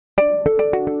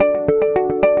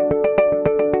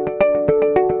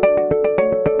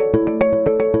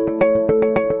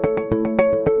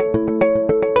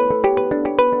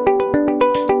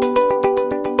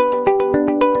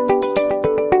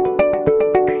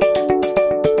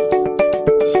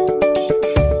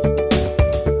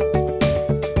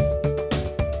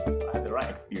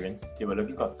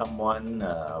someone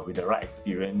with the right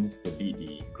experience to lead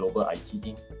the global IT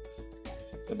team.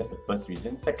 So that's the first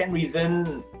reason. Second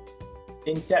reason,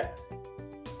 INSEAD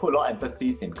put a lot of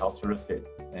emphasis in cultural fit,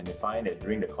 and they find that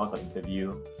during the course of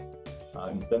interview,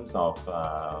 in terms of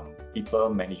people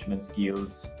management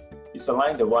skills, it's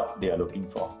aligned to what they are looking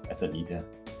for as a leader.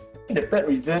 And the third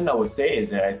reason I would say is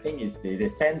that I think is the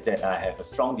sense that I have a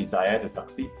strong desire to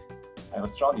succeed. I have a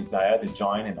strong desire to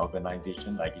join an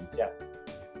organization like INSEAD,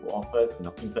 who offers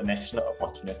international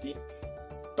opportunities.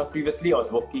 But previously, I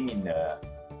was working in a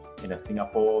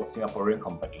Singaporean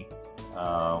company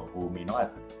who may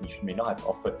not have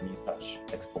offered me such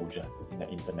exposure in an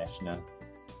international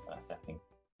setting.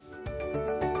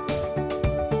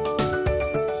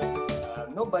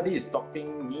 Nobody is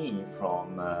stopping me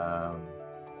from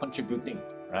contributing,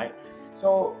 right?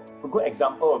 So a good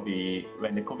example would be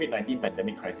when the COVID-19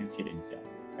 pandemic crisis hit INSEAD.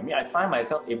 I mean, I find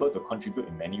myself able to contribute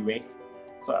in many ways.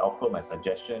 So I offer my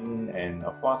suggestion, and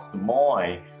of course, the more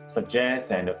I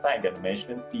suggest and the fact that the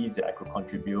management sees that I could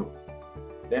contribute,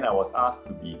 then I was asked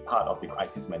to be part of the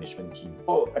crisis management team.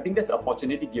 So I think that's an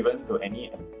opportunity given to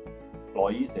any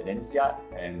employees at INSEAD,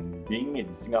 and being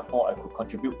in Singapore, I could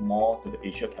contribute more to the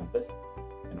Asia campus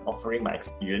and offering my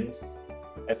experience.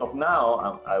 As of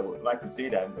now, I would like to say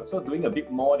that I'm also doing a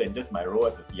bit more than just my role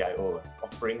as a CIO,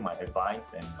 offering my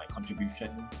advice and my contribution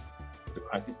to the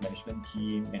crisis management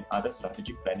team and other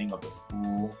strategic planning of the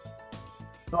school.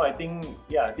 So I think,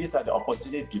 yeah, these are the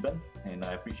opportunities given, and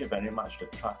I appreciate very much the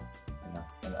trust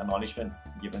and acknowledgement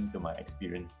given to my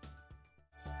experience.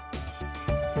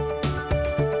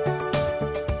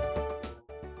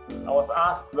 I was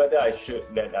asked whether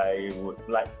I would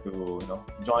like to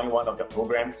join one of the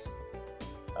programs,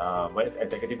 whether it's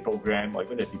executive program or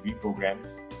even the degree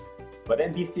programs. But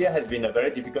then this year has been a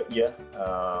very difficult year,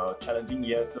 challenging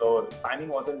year, so timing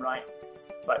wasn't right.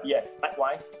 But yes,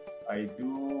 likewise, I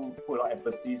do put a lot of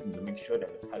emphasis to make sure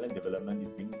that the talent development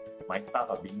is my staff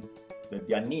are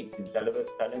their needs in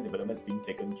talent development is being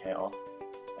taken care of.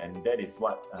 And that is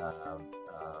what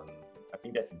I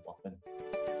think that's important.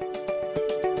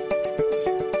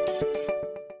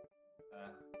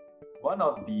 One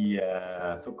of the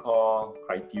so-called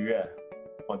criteria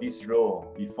for this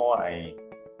role before I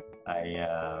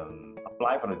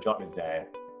apply for the job is that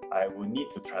I will need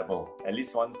to travel at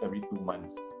least once every 2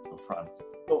 months to France.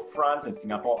 So France and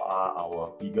Singapore are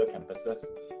our bigger campuses.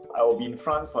 I will be in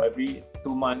France for every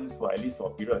 2 months for at least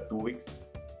for a period of 2 weeks.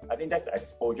 I think that's the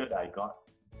exposure that I got.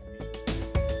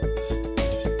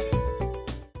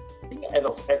 I think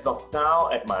as of now,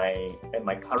 at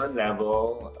my current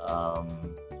level,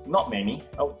 not many,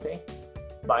 I would say.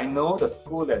 But I know the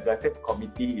school executive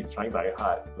committee is trying very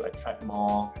hard to attract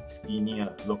more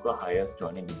senior local hires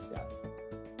joining INSEAD.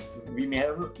 We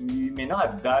may not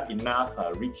have done enough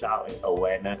reach out and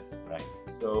awareness, right?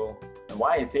 So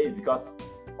why I say it is because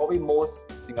probably most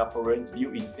Singaporeans view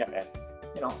INSEAD as,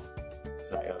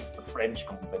 like a French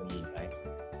company, right?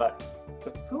 But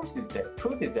the truth is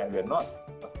that we are not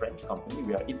a French company,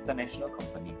 we are an international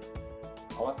company.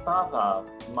 Our staff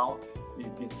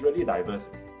is really diverse,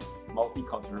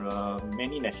 multicultural,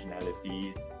 many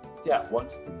nationalities. INSEAD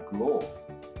wants to grow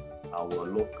our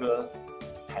local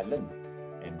talent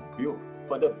and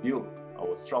further build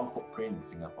our strong footprint in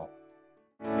Singapore.